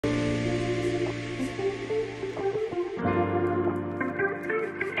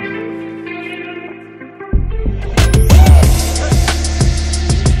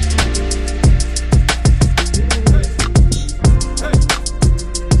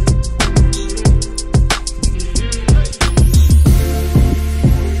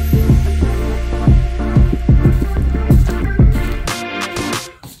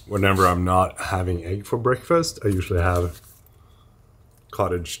Whenever I'm not having egg for breakfast, I usually have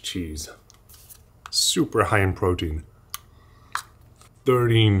cottage cheese. Super high in protein.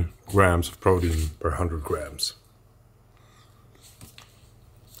 13 grams of protein per 100 grams.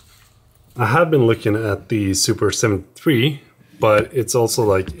 I have been looking at the Super 73, but it's also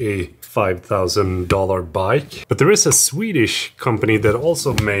like a $5,000 bike. But there is a Swedish company that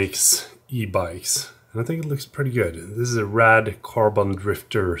also makes e-bikes. And I think it looks pretty good. This is a Rad Carbon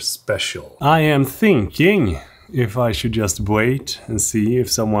Drifter Special. I am thinking if I should just wait and see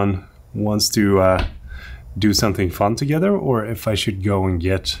if someone wants to do something fun together, or if I should go and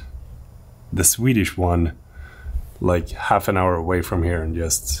get the Swedish one like half an hour away from here and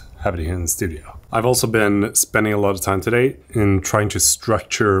just have it here in the studio. I've also been spending a lot of time today in trying to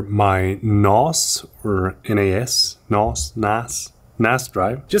structure my NAS or NAS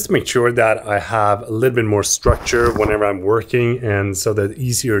drive, just to make sure that I have a little bit more structure whenever I'm working, and so that it's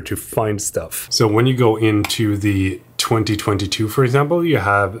easier to find stuff. So when you go into the 2022, for example, you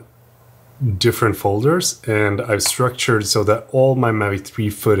have different folders, and I've structured so that all my Mavic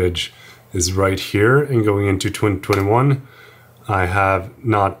 3 footage is right here, and going into 2021, I have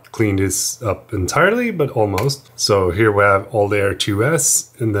not cleaned this up entirely, but almost. So here we have all the Air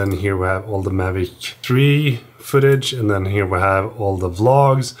 2S, and then here we have all the Mavic 3 footage, and then here we have all the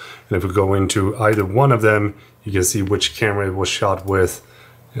vlogs. And if we go into either one of them, you can see which camera it was shot with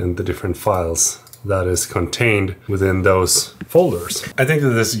and the different files that is contained within those folders. I think that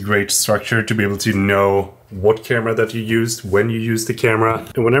this is a great structure to be able to know what camera that you used, when you used the camera.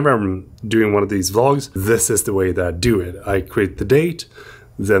 And whenever I'm doing one of these vlogs, this is the way that I do it. I create the date,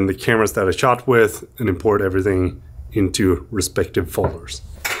 then the cameras that I shot with, and import everything into respective folders.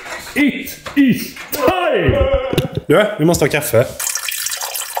 Eat! Hej! Ja, vi måste ha kaffe.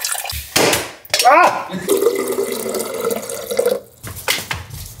 Ah!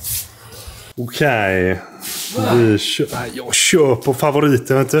 Okej. Jag kör på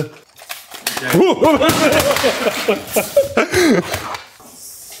favoriten, vet du.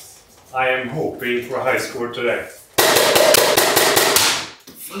 I am hoping for a high score today.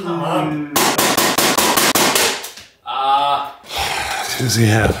 Ska vi se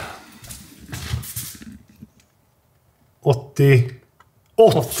här. 80.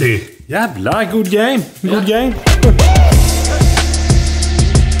 Jävlar, good game. Good game.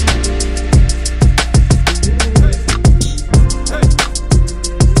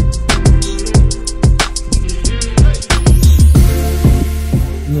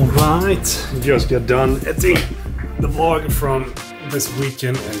 Alright, just got done editing the vlog from this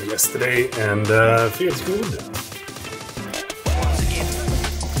weekend and yesterday, and feels good.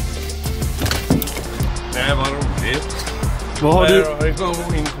 Det var roligt. Vad Where are you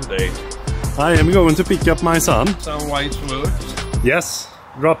going today? I am going to pick up my son. Some wise words? Yes,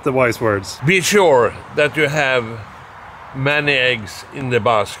 drop the wise words. Be sure that you have many eggs in the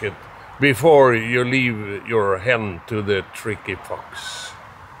basket before you leave your hen to the tricky fox.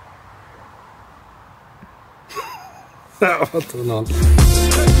 Ja, vad tror någon?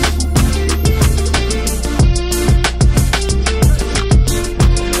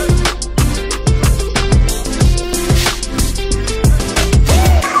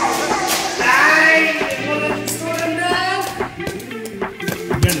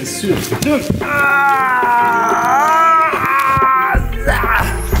 Den är supertung.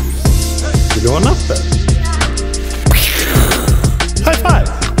 Vill du ha nappen? High five!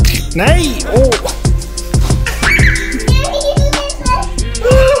 Nej! Åh!